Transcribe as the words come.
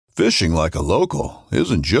Fishing like a local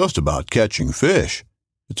isn't just about catching fish.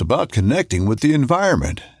 It's about connecting with the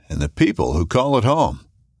environment and the people who call it home.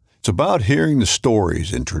 It's about hearing the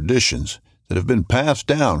stories and traditions that have been passed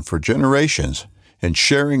down for generations and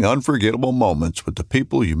sharing unforgettable moments with the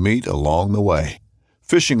people you meet along the way.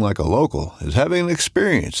 Fishing like a local is having an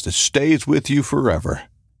experience that stays with you forever.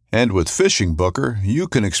 And with Fishing Booker, you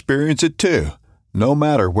can experience it too, no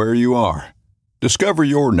matter where you are. Discover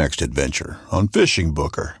your next adventure on Fishing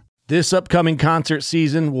Booker. This upcoming concert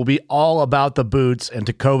season will be all about the boots, and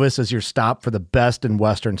Tecovas is your stop for the best in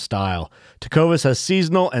Western style. Tecovas has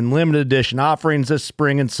seasonal and limited edition offerings this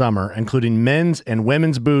spring and summer, including men's and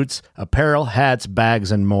women's boots, apparel, hats,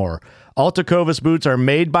 bags, and more. All Tecovas boots are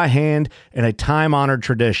made by hand in a time-honored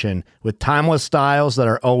tradition with timeless styles that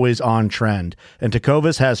are always on trend. And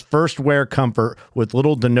Tecovas has first wear comfort with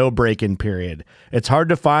little to no break-in period. It's hard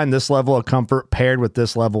to find this level of comfort paired with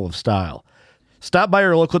this level of style. Stop by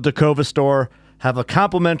your local Tecovas store, have a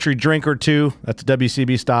complimentary drink or two, that's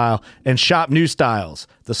WCB style, and shop new styles.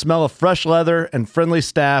 The smell of fresh leather and friendly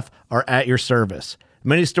staff are at your service.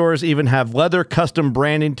 Many stores even have leather custom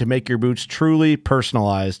branding to make your boots truly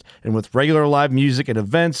personalized. And with regular live music and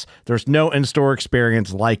events, there's no in-store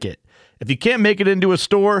experience like it. If you can't make it into a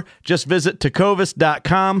store, just visit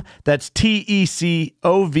tecovas.com. That's TECOVAS.com.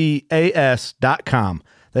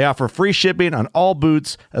 They offer free shipping on all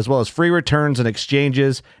boots, as well as free returns and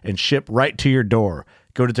exchanges, and ship right to your door.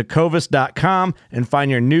 Go to tecovas.com and find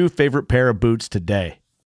your new favorite pair of boots today.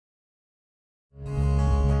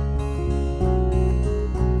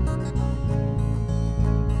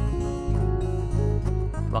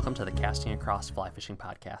 Welcome to the Casting Across Fly Fishing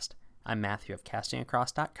Podcast. I'm Matthew of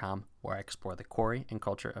castingacross.com, where I explore the quarry and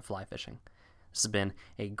culture of fly fishing. This has been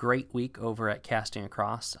a great week over at Casting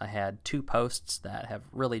Across. I had 2 posts that have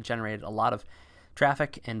really generated a lot of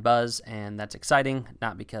traffic and buzz, and that's exciting,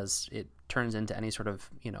 not because it turns into any sort of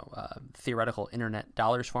theoretical internet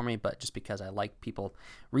dollars for me, but just because I like people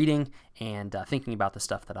reading and thinking about the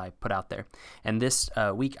stuff that I put out there. And this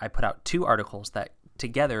week I put out 2 articles that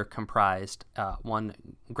together comprised one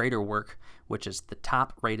greater work, which is the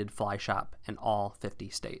top rated fly shop in all 50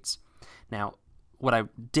 states. Now, what I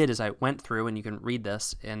did is I went through, and you can read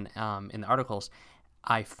this in the articles,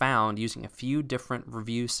 I found, using a few different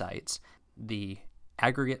review sites, the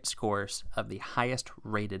aggregate scores of the highest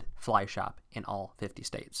rated fly shop in all 50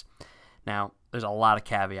 states. Now, there's a lot of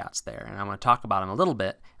caveats there, and I'm going to talk about them a little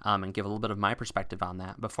bit and give a little bit of my perspective on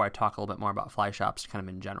that before I talk a little bit more about fly shops kind of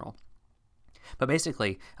in general. But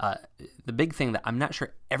basically, the big thing that I'm not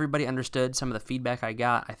sure everybody understood, some of the feedback I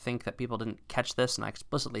got, I think that people didn't catch this, and I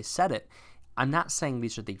explicitly said it. I'm not saying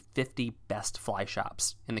these are the 50 best fly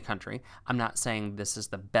shops in the country. I'm not saying this is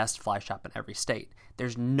the best fly shop in every state.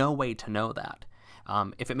 There's no way to know that.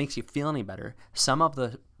 If it makes you feel any better, some of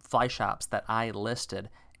the fly shops that I listed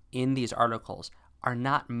in these articles are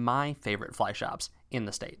not my favorite fly shops in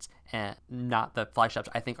the states, and not the fly shops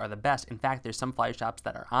I think are the best. In fact, there's some fly shops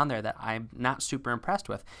that are on there that I'm not super impressed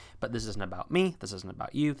with, but this isn't about me, this isn't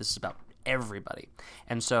about you, this is about everybody.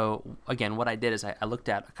 And so, again, what I did is I looked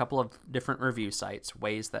at a couple of different review sites,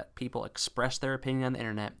 ways that people express their opinion on the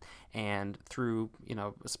internet, and through,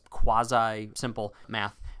 quasi-simple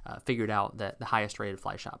math, figured out that the highest rated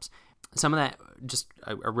fly shops. Some of that, just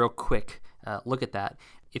a real quick look at that.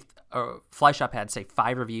 If a fly shop had, say,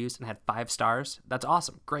 5 reviews and had 5 stars, that's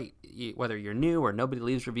awesome, great. Whether you're new or nobody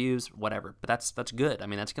leaves reviews, whatever, but that's good. I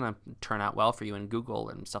mean, that's going to turn out well for you in Google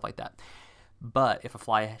and stuff like that. But if a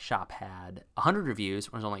fly shop had 100 reviews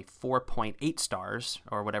and was only 4.8 stars,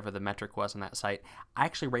 or whatever the metric was on that site, I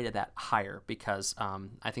actually rated that higher because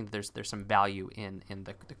I think there's some value in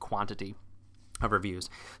the quantity of reviews.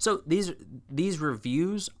 So these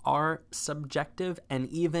reviews are subjective, and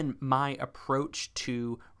even my approach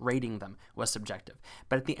to rating them was subjective.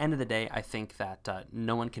 But at the end of the day, I think that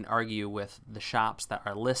no one can argue with the shops that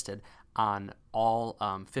are listed on all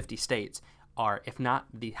 50 states are, if not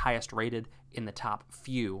the highest rated, in the top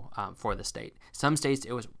few for the state. Some states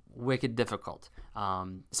it was wicked difficult. A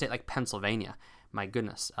state like Pennsylvania, my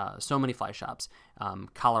goodness, so many fly shops.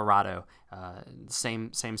 Colorado,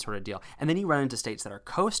 same sort of deal. And then you run into states that are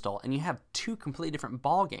coastal, and you have 2 completely different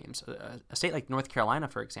ball games. A state like North Carolina,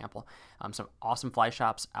 for example, some awesome fly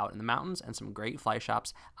shops out in the mountains and some great fly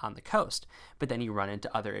shops on the coast. But then you run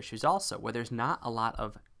into other issues also, where there's not a lot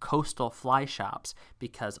of coastal fly shops,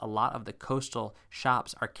 because a lot of the coastal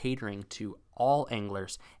shops are catering to all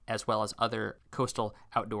anglers as well as other coastal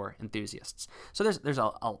outdoor enthusiasts. So there's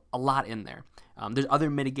a lot in there. There's other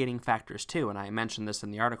mitigating factors too, and I mentioned this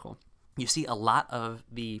in the article. You see a lot of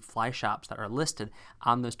the fly shops that are listed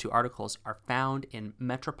on those 2 articles are found in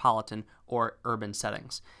metropolitan or urban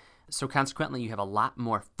settings. So consequently, you have a lot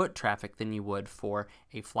more foot traffic than you would for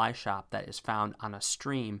a fly shop that is found on a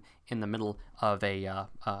stream in the middle of a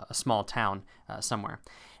small town somewhere.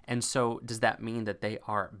 And so does that mean that they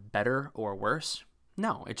are better or worse?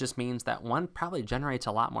 No, it just means that one probably generates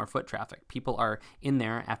a lot more foot traffic. People are in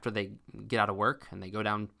there after they get out of work and they go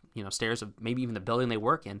down stairs of maybe even the building they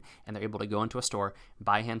work in, and they're able to go into a store,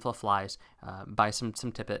 buy a handful of flies, buy some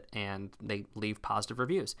tippet, and they leave positive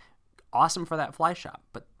reviews. Awesome for that fly shop,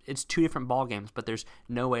 but it's two different ball games, but there's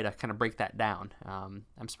no way to kind of break that down.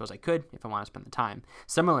 I suppose I could if I want to spend the time.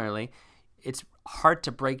 Similarly, it's hard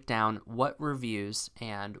to break down what reviews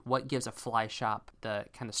and what gives a fly shop the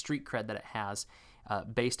kind of street cred that it has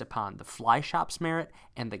based upon the fly shop's merit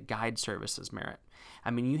and the guide service's merit.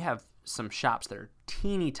 I mean, you have some shops that are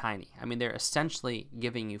teeny tiny. I mean, they're essentially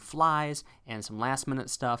giving you flies and some last minute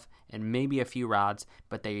stuff and maybe a few rods,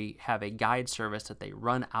 but they have a guide service that they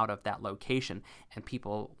run out of that location, and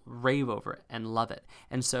people rave over it and love it.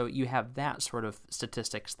 And so you have that sort of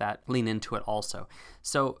statistics that lean into it also.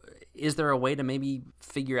 So is there a way to maybe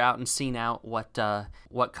figure out and scene out what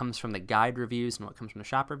comes from the guide reviews and what comes from the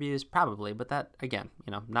shop reviews? Probably, but that, again,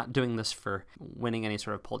 not doing this for winning any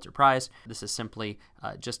sort of Pulitzer Prize. This is simply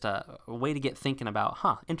just a way to get thinking about,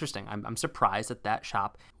 interesting. I'm surprised that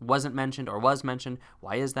shop wasn't mentioned or was mentioned.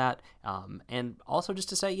 Why is that? And also just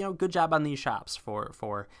to say, good job on these shops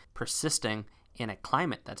for persisting in a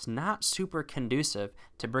climate that's not super conducive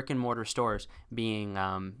to brick and mortar stores being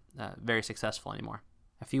very successful anymore.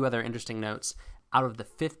 A few other interesting notes. Out of the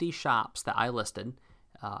 50 shops that I listed,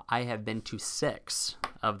 I have been to 6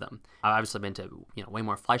 of them. I've obviously been to way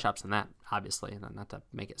more fly shops than that, obviously, not to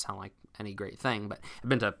make it sound like any great thing, but I've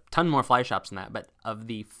been to a ton more fly shops than that. But of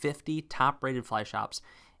the 50 top-rated fly shops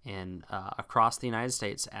in across the United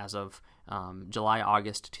States as of July,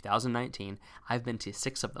 August 2019, I've been to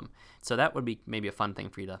 6 of them. So that would be maybe a fun thing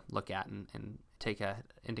for you to look at and take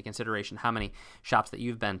into consideration how many shops that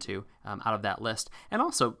you've been to out of that list. And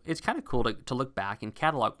also, it's kind of cool to look back and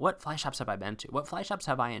catalog what fly shops have I been to? What fly shops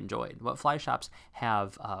have I enjoyed? What fly shops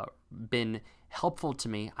have been helpful to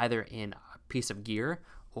me either in a piece of gear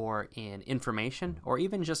or in information, or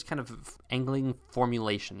even just kind of angling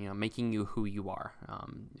formulation, making you who you are.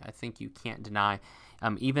 I think you can't deny,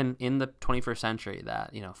 even in the 21st century,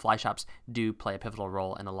 that, fly shops do play a pivotal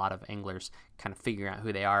role in a lot of anglers kind of figuring out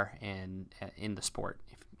who they are and in the sport.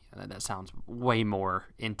 That sounds way more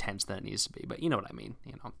intense than it needs to be, but you know what I mean.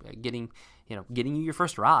 Getting you your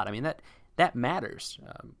first rod. I mean, that matters.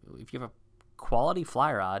 If you have a quality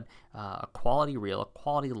fly rod, a quality reel, a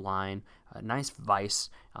quality line, a nice vise,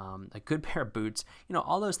 a good pair of boots,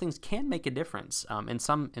 all those things can make a difference in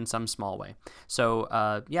some small way.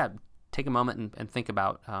 So take a moment and think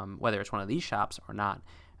about whether it's one of these shops or not,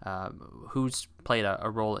 who's played a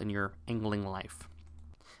role in your angling life.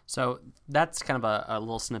 So that's kind of a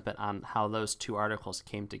little snippet on how those 2 articles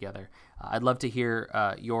came together. I'd love to hear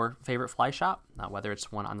your favorite fly shop, whether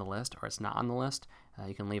it's one on the list or it's not on the list.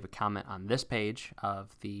 You can leave a comment on this page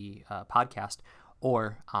of the podcast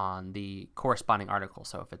or on the corresponding article.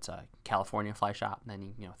 So if it's a California fly shop,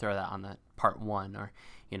 then you throw that on the part 1, or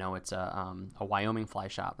it's a Wyoming fly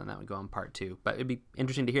shop, then that would go on part 2. But it'd be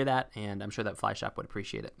interesting to hear that, and I'm sure that fly shop would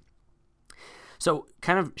appreciate it. So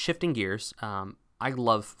kind of shifting gears, I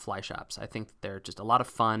love fly shops. I think they're just a lot of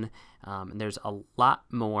fun, and there's a lot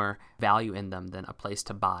more value in them than a place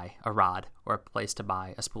to buy a rod or a place to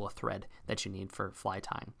buy a spool of thread that you need for fly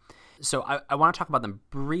tying. So I want to talk about them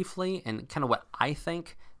briefly and kind of what I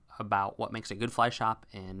think about what makes a good fly shop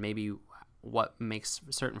and maybe what makes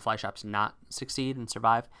certain fly shops not succeed and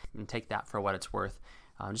survive, and take that for what it's worth.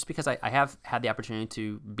 Just because I have had the opportunity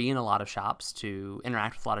to be in a lot of shops, to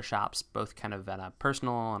interact with a lot of shops, both kind of at a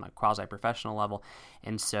personal and a quasi-professional level.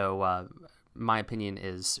 And so my opinion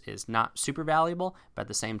is not super valuable, but at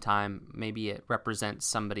the same time, maybe it represents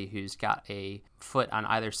somebody who's got a foot on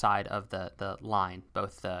either side of the line,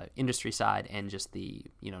 both the industry side and just the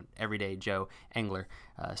everyday Joe angler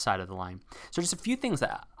side of the line. So just a few things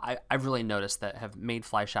that I've really noticed that have made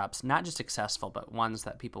fly shops not just successful, but ones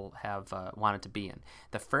that people have wanted to be in.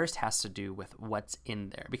 The first has to do with what's in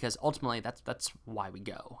there, because ultimately that's why we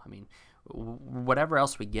go. I mean, whatever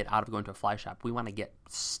else we get out of going to a fly shop, we want to get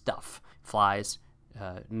stuff, flies,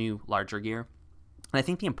 new, larger gear. And I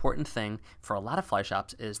think the important thing for a lot of fly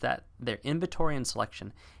shops is that their inventory and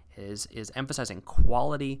selection is emphasizing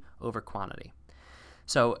quality over quantity.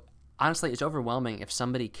 So honestly, it's overwhelming if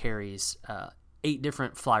somebody carries 8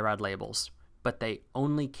 different fly rod labels, but they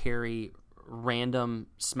only carry random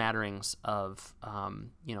smatterings of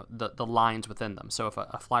the lines within them. So if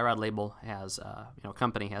a fly rod label has a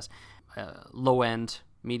company has low end,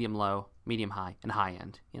 medium low, medium high, and high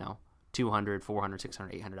end, $200, $400,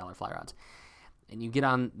 $600, $800 fly rods. And you get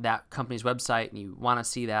on that company's website and you want to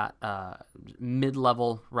see that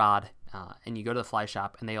mid-level rod, and you go to the fly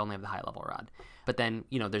shop and they only have the high-level rod. But then,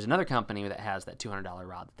 there's another company that has that $200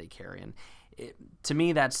 rod that they carry. And to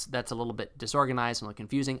me, that's a little bit disorganized and a little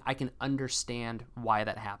confusing. I can understand why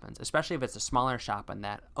that happens, especially if it's a smaller shop and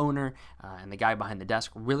that owner and the guy behind the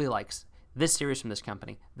desk really likes this series from this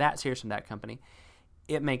company, that series from that company.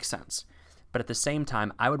 It makes sense. But at the same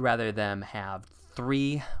time, I would rather them have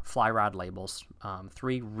 3 fly rod labels,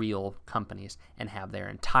 3 real companies, and have their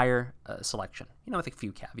entire selection, with a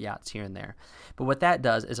few caveats here and there. But what that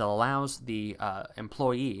does is it allows the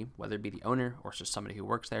employee, whether it be the owner or just somebody who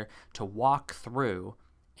works there, to walk through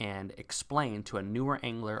and explain to a newer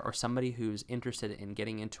angler or somebody who's interested in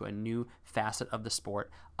getting into a new facet of the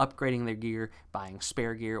sport, upgrading their gear, buying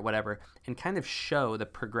spare gear, whatever, and kind of show the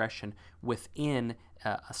progression within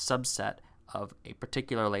a subset of a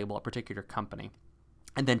particular label, a particular company,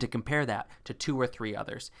 and then to compare that to 2 or 3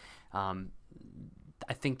 others.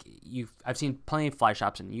 I think I've seen plenty of fly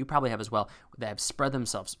shops, and you probably have as well, that have spread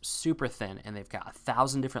themselves super thin, and they've got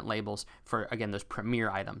 1,000 different labels for, again, those premier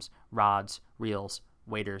items: rods, reels,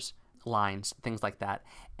 waders, lines, things like that.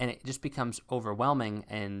 And it just becomes overwhelming,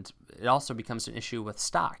 and it also becomes an issue with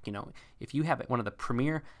stock. If you have one of the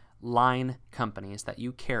premier line companies that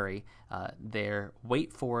you carry, their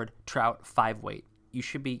weight forward trout 5-weight, you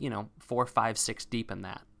should be 4, 5, 6 deep in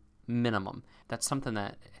that minimum. That's something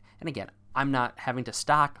that, and again, I'm not having to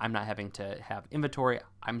stock, I'm not having to have inventory,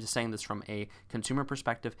 I'm just saying this from a consumer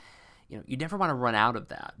perspective. You never want to run out of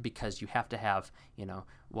that, because you have to have,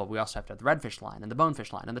 we also have to have the redfish line and the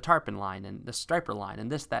bonefish line and the tarpon line and the striper line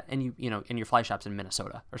and this, that, and in your fly shops in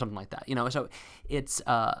Minnesota or something like that. So it's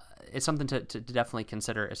something to definitely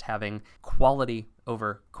consider, as having quality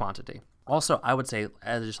over quantity. Also, I would say,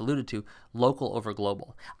 as I just alluded to, local over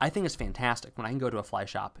global. I think it's fantastic when I can go to a fly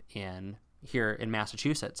shop here in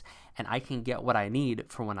Massachusetts, and I can get what I need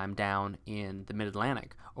for when I'm down in the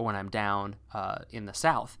Mid-Atlantic or when I'm down in the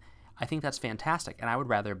South. I think that's fantastic, and I would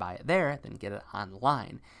rather buy it there than get it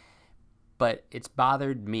online. But it's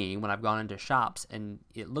bothered me when I've gone into shops and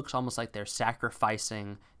it looks almost like they're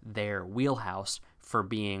sacrificing their wheelhouse for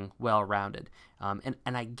being well-rounded. And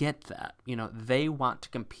I get that. They want to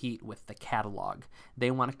compete with the catalog. They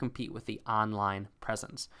want to compete with the online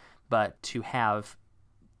presence. But to have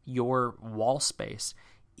your wall space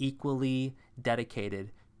equally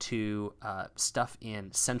dedicated to stuff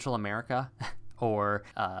in Central America or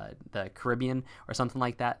the Caribbean or something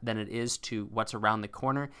like that than it is to what's around the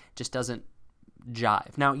corner just doesn't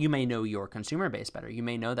jive. Now, you may know your consumer base better. You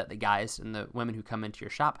may know that the guys and the women who come into your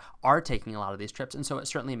shop are taking a lot of these trips, and so it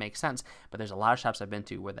certainly makes sense. But there's a lot of shops I've been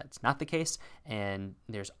to where that's not the case, and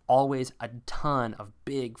there's always a ton of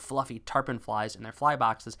big, fluffy tarpon flies in their fly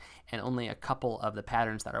boxes and only a couple of the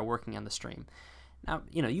patterns that are working on the stream. Now,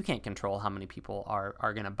 you can't control how many people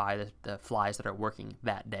are going to buy the flies that are working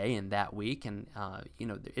that day and that week. And,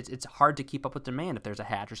 it's hard to keep up with demand if there's a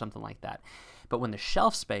hatch or something like that. But when the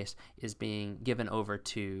shelf space is being given over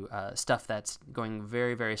to stuff that's going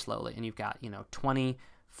very, very slowly, and you've got, 20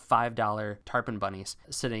 $5 tarpon bunnies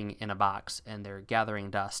sitting in a box and they're gathering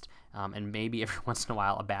dust, and maybe every once in a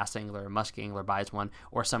while a bass angler or musk angler buys one,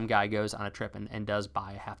 or some guy goes on a trip and does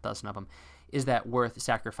buy a half dozen of them. Is that worth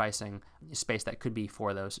sacrificing space that could be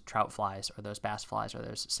for those trout flies or those bass flies or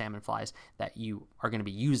those salmon flies that you are going to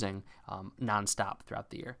be using nonstop throughout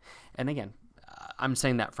the year? And again, I'm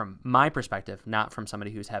saying that from my perspective, not from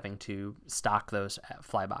somebody who's having to stock those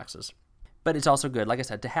fly boxes. But it's also good, like I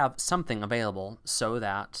said, to have something available so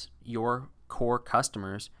that your core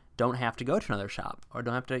customers don't have to go to another shop or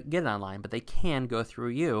don't have to get it online, but they can go through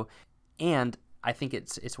you. And I think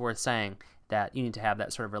it's worth saying that you need to have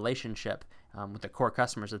that sort of relationship with the core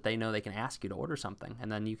customers, that they know they can ask you to order something,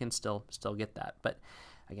 and then you can still get that. But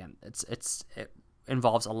again, it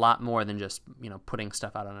involves a lot more than just putting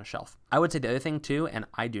stuff out on a shelf. I would say the other thing too, and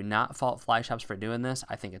I do not fault fly shops for doing this,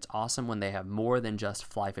 I think it's awesome when they have more than just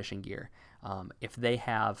fly fishing gear. If they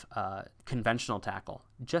have conventional tackle,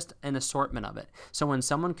 just an assortment of it. So when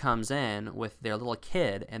someone comes in with their little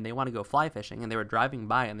kid and they want to go fly fishing, and they were driving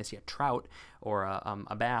by and they see a trout or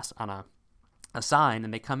a bass on a sign,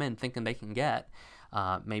 and they come in thinking they can get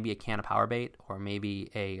maybe a can of power bait or maybe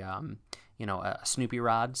a Snoopy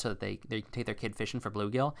rod so that they can take their kid fishing for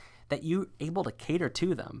bluegill, that you're able to cater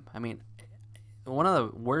to them. I mean, one of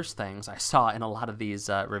the worst things I saw in a lot of these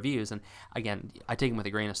reviews, and again, I take them with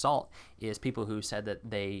a grain of salt, is people who said that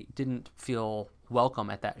they didn't feel welcome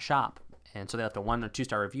at that shop And so they left a 1 or 2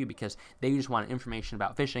 star review because they just wanted information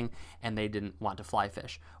about fishing and they didn't want to fly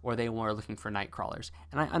fish, or they were looking for night crawlers.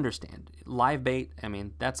 And I understand. Live bait, I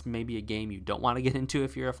mean, that's maybe a game you don't want to get into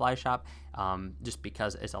if you're a fly shop, just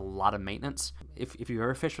because it's a lot of maintenance. If you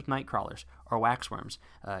ever fish with night crawlers or waxworms,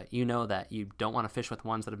 you know that you don't want to fish with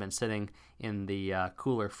ones that have been sitting in the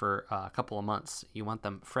cooler for a couple of months. You want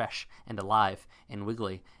them fresh and alive and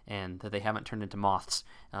wiggly, and that they haven't turned into moths.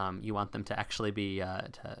 You want them to actually be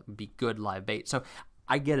good live bait. So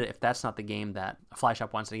I get it if that's not the game that a fly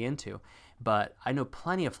shop wants to get into, but I know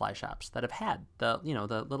plenty of fly shops that have had the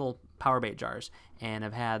little power bait jars, and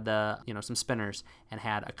have had some spinners, and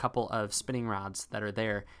had a couple of spinning rods that are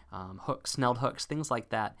there, hooks, snelled hooks, things like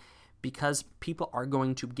that, because people are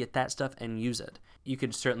going to get that stuff and use it. You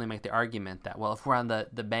could certainly make the argument that, well, if we're on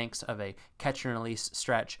the banks of a catch and release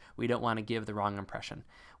stretch, we don't want to give the wrong impression.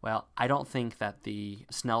 Well, I don't think that the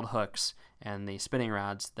snelled hooks and the spinning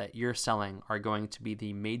rods that you're selling are going to be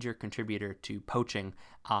the major contributor to poaching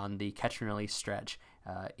on the catch and release stretch,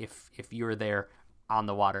 if you're there on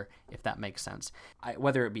the water, if that makes sense.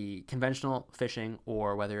 Whether it be conventional fishing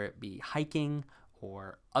or whether it be hiking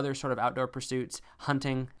or other sort of outdoor pursuits,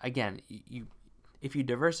 hunting, again, if you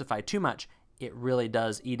diversify too much, it really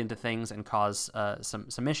does eat into things and cause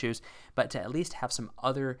some issues. But to at least have some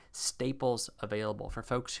other staples available for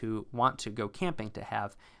folks who want to go camping, to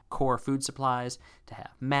have core food supplies, to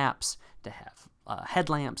have maps, to have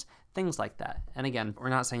headlamps, things like that. And again, we're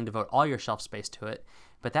not saying devote all your shelf space to it,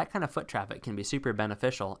 but that kind of foot traffic can be super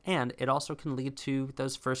beneficial, and it also can lead to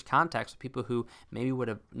those first contacts with people who maybe would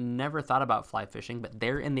have never thought about fly fishing, but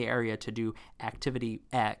they're in the area to do activity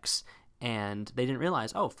X, and they didn't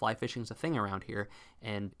realize, oh, fly fishing's a thing around here.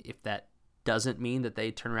 And if that doesn't mean that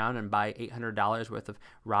they turn around and buy $800 worth of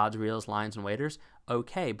rods, reels, lines, and waders,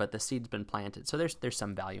 okay, but the seed's been planted. So there's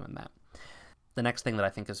some value in that. The next thing that I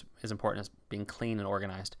think is important is being clean and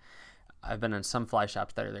organized. I've been in some fly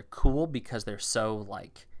shops that they're cool because they're so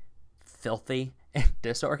filthy and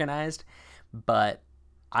disorganized, but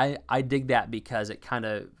I dig that because it kind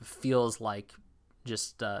of feels like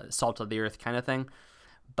just salt of the earth kind of thing.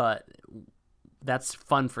 But that's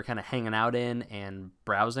fun for kind of hanging out in and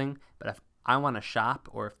browsing. But if I want to shop,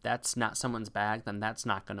 or if that's not someone's bag, then that's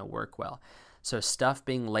not going to work well. So stuff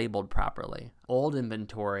being labeled properly, old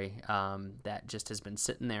inventory that just has been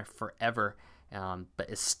sitting there forever, but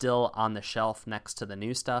is still on the shelf next to the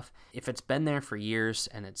new stuff. If it's been there for years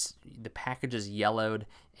and the package is yellowed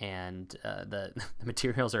and the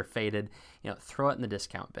materials are faded, throw it in the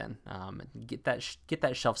discount bin. Get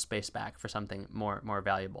that shelf space back for something more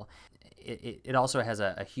valuable. It also has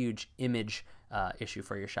a huge image issue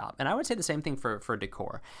for your shop. And I would say the same thing for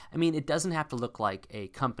decor. I mean, it doesn't have to look like a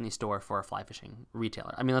company store for a fly fishing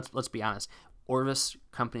retailer. I mean, let's be honest. Orvis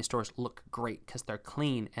company stores look great because they're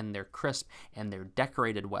clean and they're crisp and they're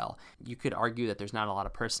decorated well. You could argue that there's not a lot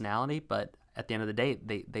of personality, but at the end of the day,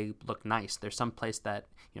 they look nice. There's some place that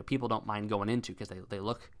people don't mind going into because they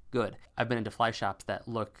look good. I've been into fly shops that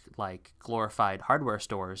look like glorified hardware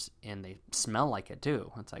stores, and they smell like it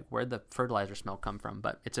too. It's like, where'd the fertilizer smell come from?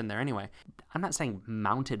 But it's in there anyway. I'm not saying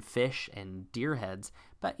mounted fish and deer heads,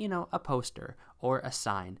 but a poster or a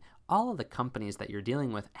sign. All of the companies that you're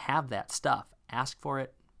dealing with have that stuff. Ask for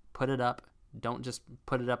it, put it up. Don't just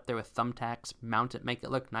put it up there with thumbtacks. Mount it, make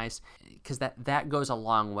it look nice, because that goes a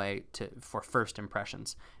long way for first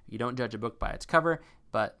impressions. You don't judge a book by its cover,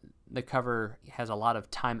 but the cover has a lot of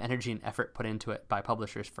time, energy, and effort put into it by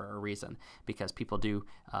publishers for a reason, because people do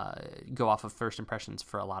go off of first impressions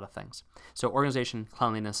for a lot of things. So organization,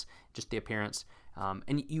 cleanliness, just the appearance.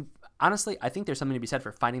 And you honestly, I think there's something to be said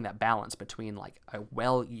for finding that balance between a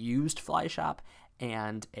well-used fly shop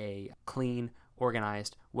and a clean,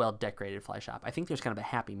 organized, well-decorated fly shop. I think there's kind of a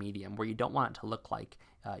happy medium where you don't want it to look like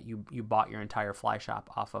you bought your entire fly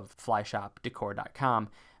shop off of flyshopdecor.com,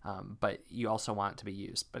 but you also want it to be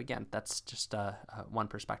used. But again, that's just one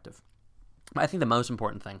perspective. But I think the most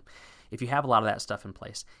important thing, if you have a lot of that stuff in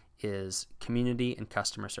place, is community and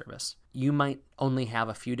customer service. You might only have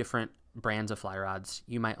a few different brands of fly rods.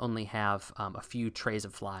 You might only have a few trays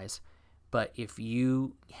of flies. But if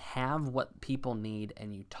you have what people need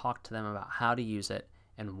and you talk to them about how to use it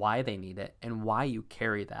and why they need it and why you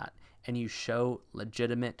carry that, and you show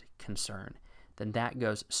legitimate concern, then that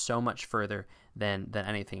goes so much further than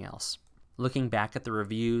anything else. Looking back at the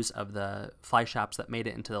reviews of the fly shops that made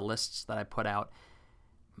it into the lists that I put out,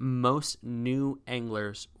 most new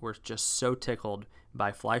anglers were just so tickled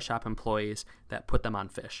by fly shop employees that put them on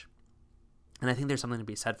fish. And I think there's something to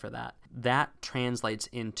be said for that. That translates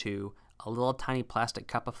into a little tiny plastic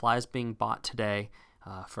cup of flies being bought today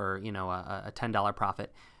for a $10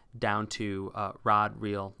 profit, down to rod,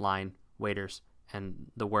 reel, line, waders,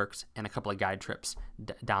 and the works, and a couple of guide trips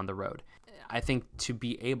down the road. I think to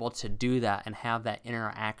be able to do that and have that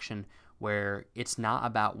interaction where it's not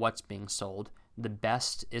about what's being sold, the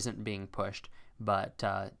best isn't being pushed, but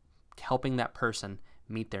helping that person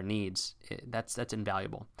meet their needs, that's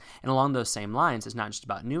invaluable. And along those same lines, it's not just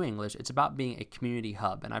about New English, it's about being a community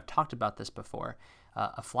hub. And I've talked about this before.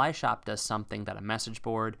 A fly shop does something that a message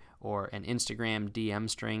board or an Instagram DM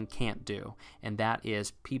string can't do, and that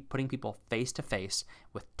is putting people face to face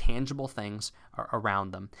with tangible things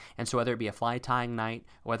around them. And so whether it be a fly tying night,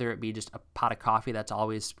 whether it be just a pot of coffee that's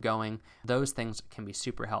always going, those things can be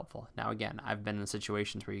super helpful. Now again, I've been in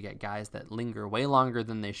situations where you get guys that linger way longer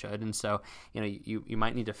than they should, and so you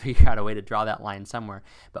might need to figure out a way to draw that line somewhere.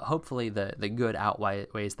 But hopefully the good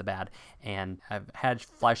outweighs the bad, and I've had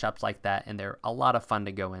fly shops like that, and they're a lot of fun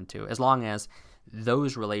to go into, as long as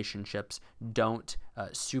those relationships don't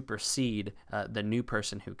supersede the new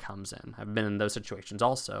person who comes in. I've been in those situations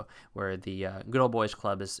also, where the good old boys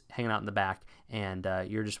club is hanging out in the back, and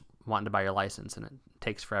you're just wanting to buy your license, and it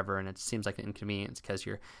takes forever, and it seems like an inconvenience because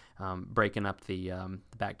you're breaking up the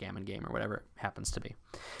backgammon game or whatever it happens to be.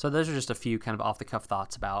 So those are just a few kind of off-the-cuff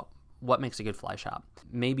thoughts about what makes a good fly shop.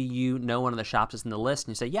 Maybe you know one of the shops is in the list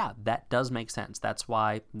and you say, yeah, that does make sense. That's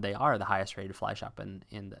why they are the highest rated fly shop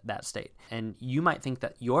in that state. And you might think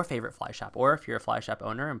that your favorite fly shop, or if you're a fly shop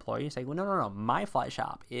owner, employee, you say, well, no, my fly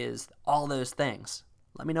shop is all those things.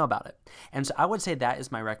 Let me know about it. And so I would say that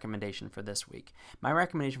is my recommendation for this week. My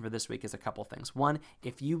recommendation for this week is a couple things. One,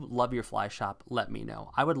 if you love your fly shop, let me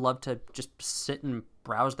know. I would love to just sit and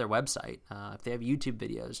browse their website. If they have YouTube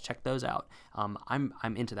videos, check those out. I'm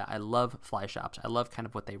into that. I love fly shops. I love kind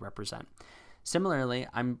of what they represent. Similarly,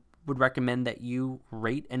 I would recommend that you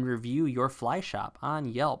rate and review your fly shop on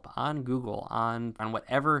Yelp, on Google, on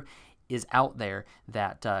whatever is out there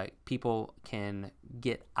that people can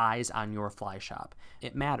get eyes on your fly shop.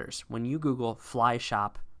 It matters. When you Google fly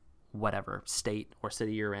shop, whatever state or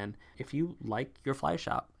city you're in, if you like your fly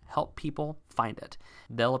shop, help people find it.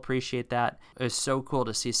 They'll appreciate that. It's so cool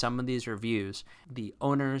to see some of these reviews. The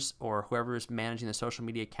owners or whoever is managing the social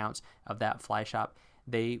media accounts of that fly shop,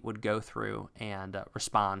 they would go through and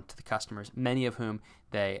respond to the customers, many of whom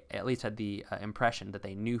they at least had the impression that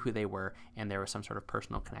they knew who they were and there was some sort of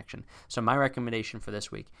personal connection. So my recommendation for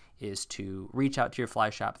this week is to reach out to your fly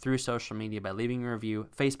shop through social media by leaving a review.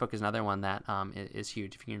 Facebook is another one that is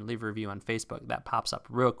huge. If you can leave a review on Facebook, that pops up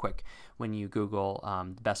real quick when you Google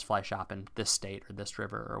the best fly shop in this state or this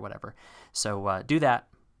river or whatever. So do that.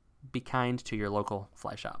 Be kind to your local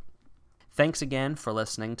fly shop. Thanks again for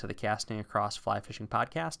listening to the Casting Across Fly Fishing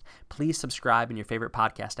Podcast. Please subscribe in your favorite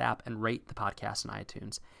podcast app and rate the podcast on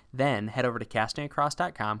iTunes. Then head over to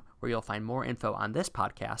castingacross.com, where you'll find more info on this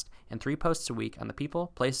podcast and 3 posts a week on the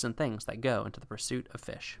people, places, and things that go into the pursuit of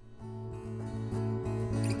fish.